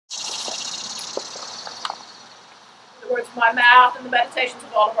words of my mouth and the meditations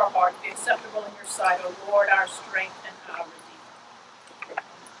of all of our hearts be acceptable in your sight, O Lord, our strength and our Redeemer.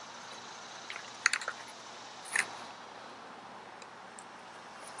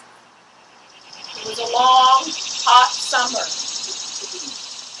 It was a long, hot summer,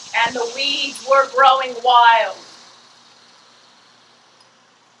 and the weeds were growing wild.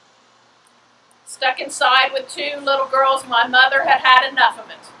 Stuck inside with two little girls, my mother had had enough of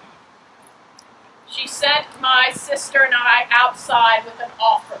it. She sent my sister and I outside with an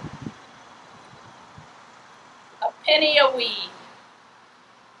offer. A penny a weed.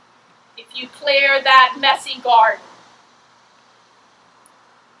 If you clear that messy garden.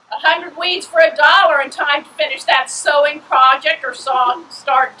 100 weeds for $1 in time to finish that sewing project or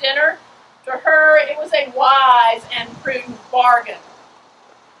start dinner. To her, it was a wise and prudent bargain.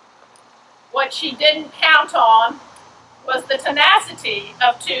 What she didn't count on was the tenacity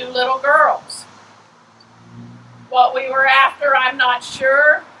of two little girls. What we were after, I'm not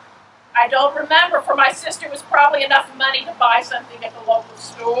sure. I don't remember, for my sister was probably enough money to buy something at the local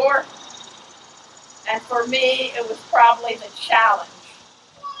store. And for me, it was probably the challenge.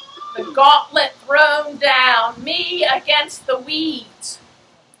 The gauntlet thrown down, me against the weeds.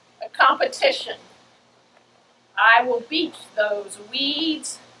 A competition. I will beat those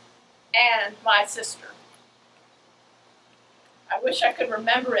weeds and my sister. I wish I could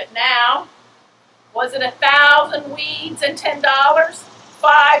remember it now. Was it 1,000 weeds and $10?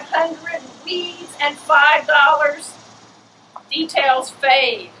 500 weeds and $5? Details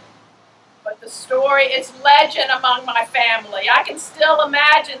fade, but the story is legend among my family. I can still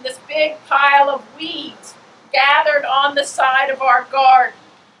imagine this big pile of weeds gathered on the side of our garden.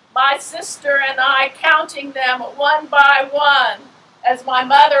 My sister and I counting them one by one as my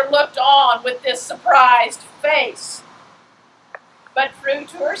mother looked on with this surprised face. But true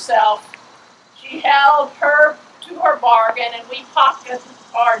to herself, she held her to her bargain, and we pocketed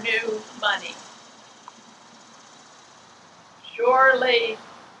our new money. Surely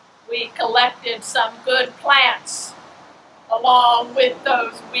we collected some good plants along with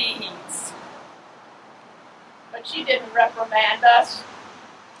those weeds. But she didn't reprimand us.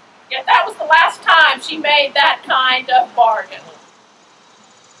 Yet that was the last time she made that kind of bargain.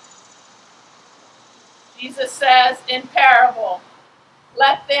 Jesus says in parable,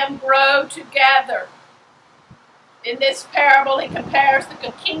 let them grow together. In this parable, he compares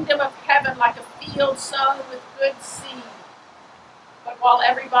the kingdom of heaven like a field sown with good seed. But while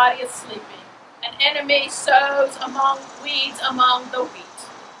everybody is sleeping, an enemy sows weeds among the wheat.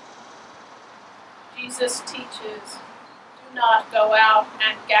 Jesus teaches, do not go out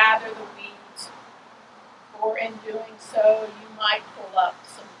and gather the weeds, for in doing so you might pull up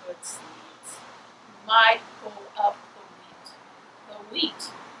some good seeds. You might pull up the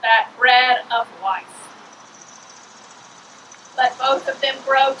wheat, that bread of life. Let both of them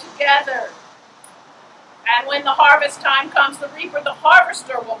grow together. And when the harvest time comes, the reaper, the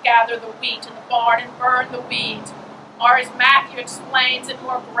harvester, will gather the wheat in the barn and burn the weeds. Or as Matthew explains in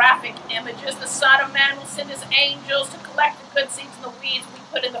more graphic images, the Son of Man will send his angels to collect the good seeds and the weeds we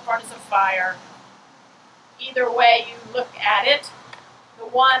put in the furnace of fire. Either way you look at it, the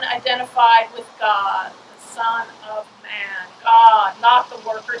one identified with God, the Son of Man, God, not the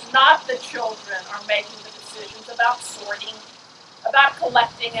workers, not the children, are making the decisions about sorting, about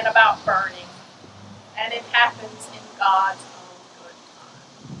collecting, and about burning. And it happens in God's own good time.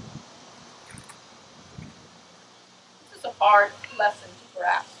 This is a hard lesson to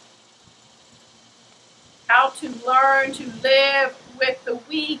grasp. How to learn to live with the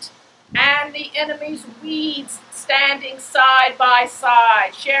wheat and the enemy's weeds standing side by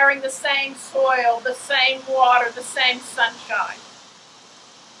side, sharing the same soil, the same water, the same sunshine.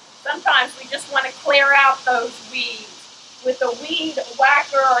 Sometimes we just want to clear out those weeds with a weed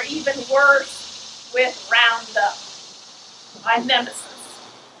whacker, or even worse, with Roundup, my nemesis.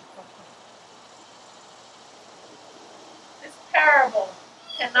 This parable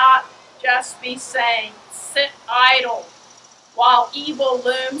cannot just be saying, sit idle while evil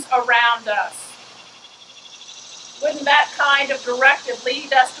looms around us. Wouldn't that kind of directive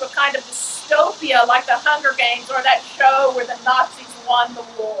lead us to a kind of dystopia like the Hunger Games or that show where the Nazis won the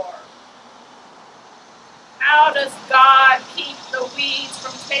war? How does God keep the weeds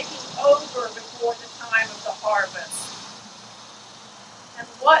from taking over before the time of the harvest? And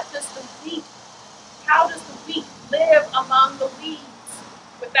how does the wheat live among the weeds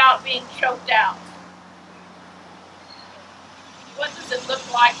without being choked out? What does it look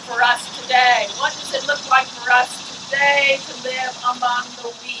like for us today? What does it look like for us today to live among the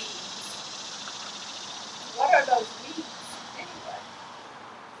weeds? What are those weeds anyway?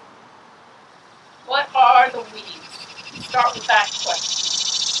 What are the weeds? start with that question.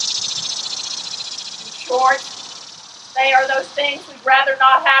 In short, they are those things we'd rather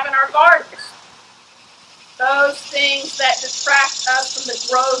not have in our gardens. Those things that detract us from the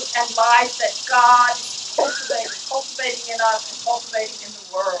growth and life that God is cultivating in us and cultivating in the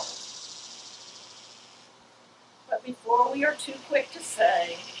world. But before we are too quick to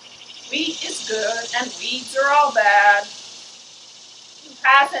say, wheat is good and weeds are all bad, who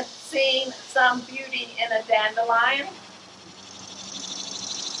hasn't seen some beauty in a dandelion,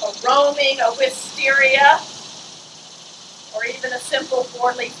 a roaming, a wisteria, or even a simple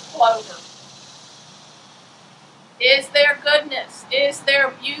four-leaf clover? Is there goodness? Is there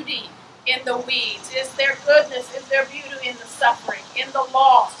beauty in the weeds? Is there goodness? Is there beauty in the suffering, in the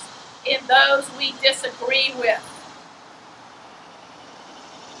loss, in those we disagree with?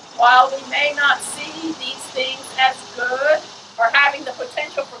 While we may not see these things as good or having the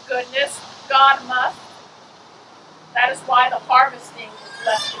potential for goodness, God must. That is why the harvesting is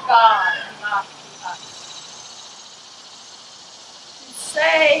left to God and not to us. To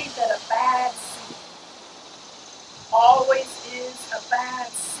say that a bad seed always is a bad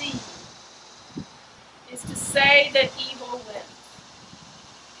seed is to say that evil wins.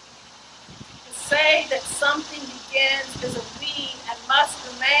 To say that something begins as a weed and must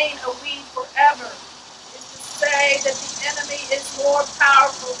remain a weed forever is to say that the enemy is more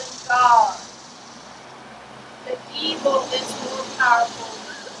powerful than God. That evil is more powerful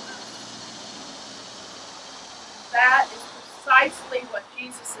than God. That is precisely what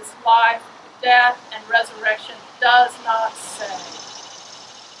Jesus' life, death, and resurrection does not say.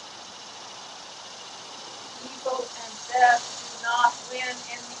 Evil and death do not win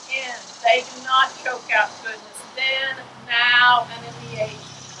in the end. They do not choke out goodness then, now, and in the age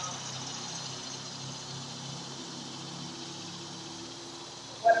to come.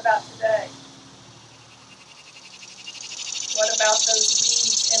 But what about today? What about those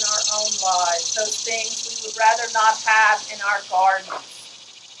weeds in our own lives? Those things we would rather not have in our gardens?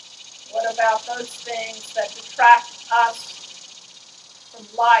 What about those things that detract us from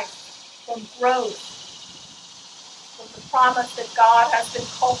life, from growth, from the promise that God has been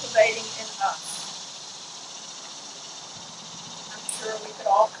cultivating in us? I'm sure we could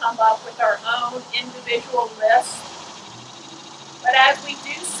all come up with our own individual list. But as we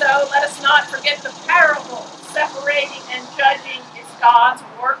do so, let us not forget the parable. Separating and judging is God's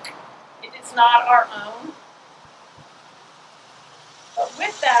work. It is not our own. But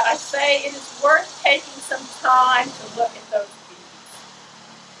with that, I say it is worth taking some time to look at those weeds.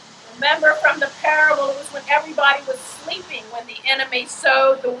 Remember from the parable, it was when everybody was sleeping when the enemy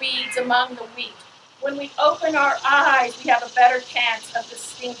sowed the weeds among the wheat. When we open our eyes, we have a better chance of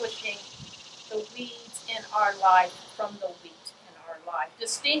distinguishing the weeds in our life from the wheat in our life.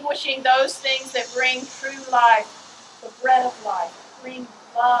 Distinguishing those things that bring true life, the bread of life, bring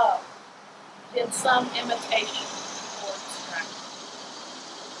love, in some imitation or distraction.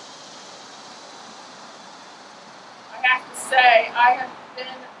 I have to say, I have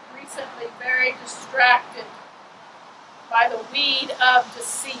been recently very distracted by the weed of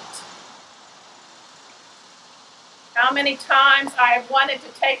deceit. How many times I have wanted to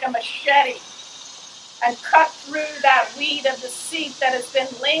take a machete and cut through that weed of deceit that has been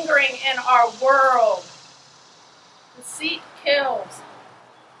lingering in our world. Deceit kills.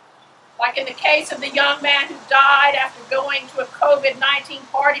 Like in the case of the young man who died after going to a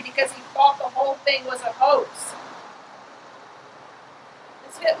COVID-19 party because he thought the whole thing was a hoax.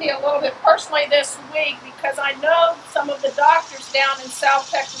 This hit me a little bit personally this week because I know some of the doctors down in South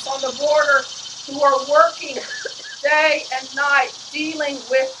Texas on the border who are working day and night dealing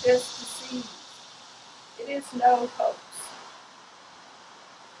with this disease. It is no hoax.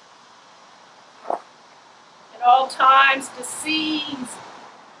 At all times, disease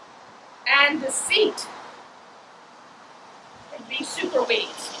and deceit can be super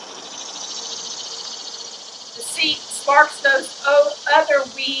weeds. Deceit sparks those other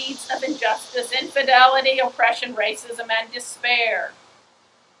weeds of injustice, infidelity, oppression, racism, and despair.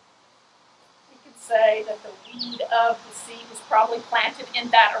 We could say that the weed of deceit was probably planted in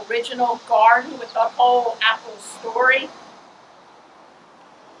that original garden with the whole apple story.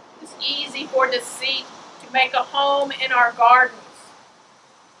 It's easy for deceit to make a home in our gardens.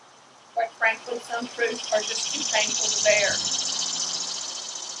 Quite frankly, some fruits are just too painful to bear.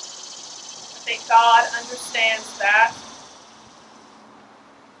 I think God understands that.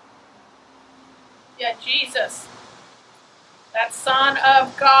 Yet Jesus, that Son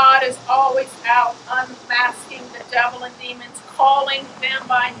of God, is always out unmasking the devil and demons, calling them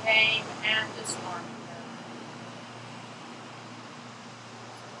by name and disarming them.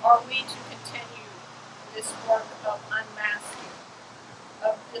 Are we to continue this work of unmasking,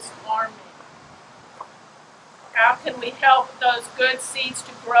 of disarming? How can we help those good seeds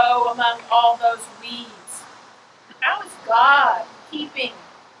to grow among all those weeds? How is God keeping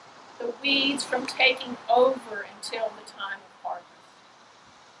the weeds from taking over until the time of harvest?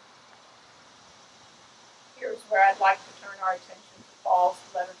 Here's where I'd like to turn our attention to Paul's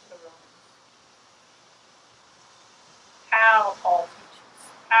letter to the Romans. How Paul teaches.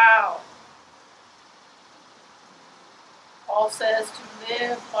 How. Paul says to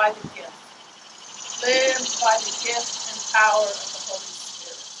live by the gift. Live by the gift and power of the Holy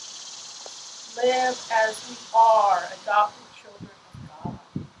Spirit. Live as we are adopted children of God.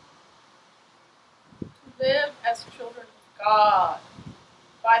 To live as children of God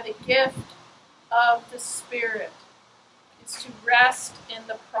by the gift of the Spirit is to rest in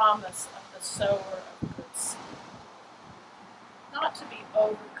the promise of the sower of good seed. Not to be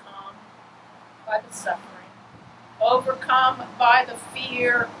overcome by the suffering, overcome by the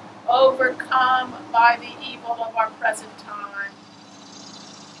fear, overcome by the evil of our present time.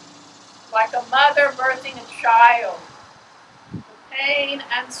 Like a mother birthing a child, the pain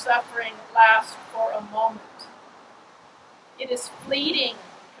and suffering last for a moment. It is fleeting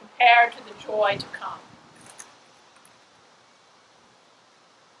compared to the joy to come.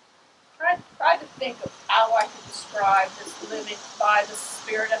 Try to think of how I could describe this living by the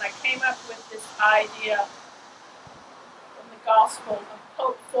Spirit, and I came up with this idea from the Gospel of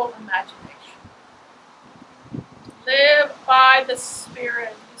hopeful imagination. To live by the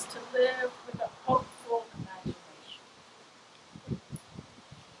Spirit is to live with a hopeful imagination.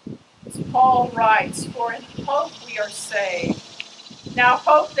 As Paul writes, "For in hope we are saved." Now,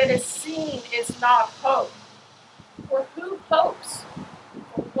 hope that is seen is not hope. For who hopes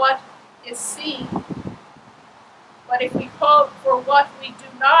for what is seen? But if we hope for what we do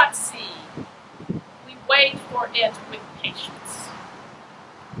not see, we wait for it with patience.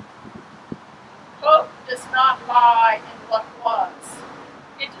 Hope does not lie in what was.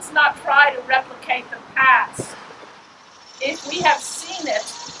 It does not try to replicate the past. If we have seen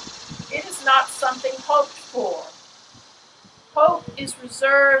it, it is not something hoped for. Hope is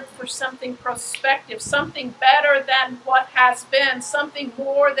reserved for something prospective, something better than what has been, something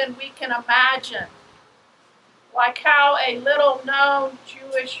more than we can imagine. Like how a little-known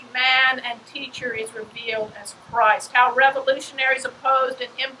Jewish man and teacher is revealed as Christ, how revolutionaries opposed an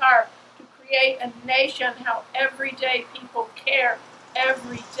empire to create a nation, how everyday people care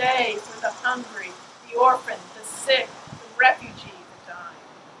every day for the hungry, the orphan, the sick, the refugee, the dying.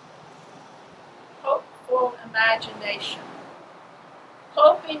 Hopeful imagination.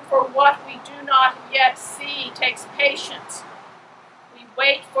 Hoping for what we do not yet see takes patience. We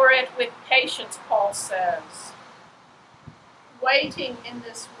wait for it with patience, Paul says. Waiting in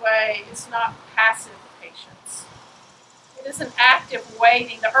this way is not passive patience. It is an active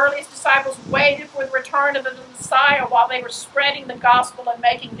waiting. The earliest disciples waited for the return of the Messiah while they were spreading the gospel and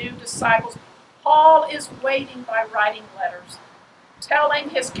making new disciples. Paul is waiting by writing letters, telling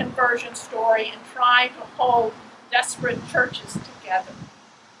his conversion story and trying to hold desperate churches together.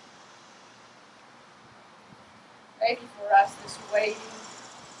 Maybe for us, this waiting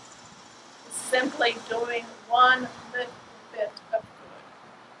is simply doing one little bit of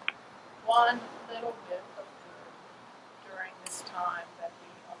good. One little bit of good during this time that we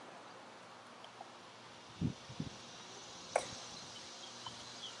are waiting.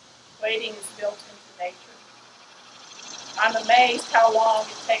 Waiting is built into nature. I'm amazed how long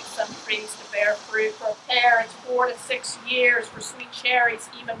it takes some trees to bear fruit. For a pear, it's 4 to 6 years. For sweet cherries,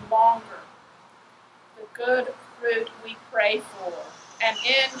 even longer. The good fruit we pray for. An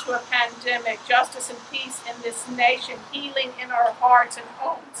end to a pandemic, justice and peace in this nation, healing in our hearts and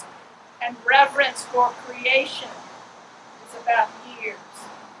homes, and reverence for creation is about years,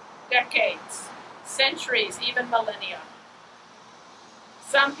 decades, centuries, even millennia.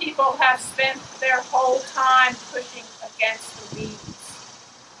 Some people have spent their whole time pushing against the weeds.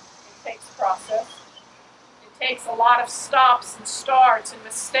 It takes process. It takes a lot of stops and starts and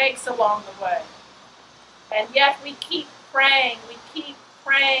mistakes along the way. And yet we keep praying. We keep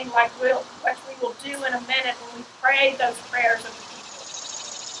praying like what we will do in a minute when we pray those prayers of the people.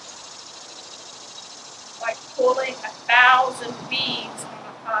 Like pulling 1,000 weeds on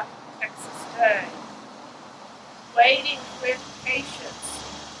a hot Texas day. Waiting with patience.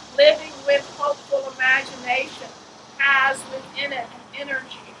 Living with hopeful imagination has within it an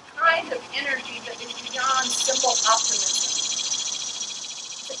energy, a kind of energy that is beyond simple optimism.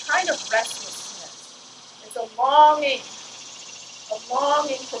 It's a kind of restlessness. It's a longing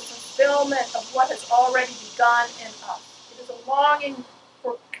for fulfillment of what has already begun in us. It is a longing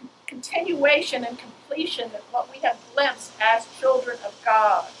for continuation and completion completion of what we have glimpsed as children of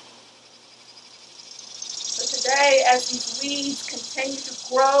God. So today, as these weeds continue to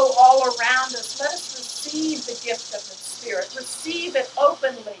grow all around us, let us receive the gift of the Spirit. Receive it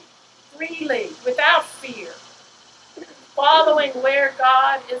openly, freely, without fear, following where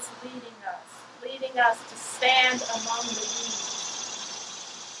God is leading us to stand among the weeds,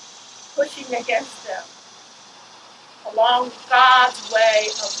 pushing against them along God's way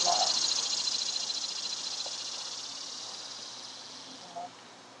of love.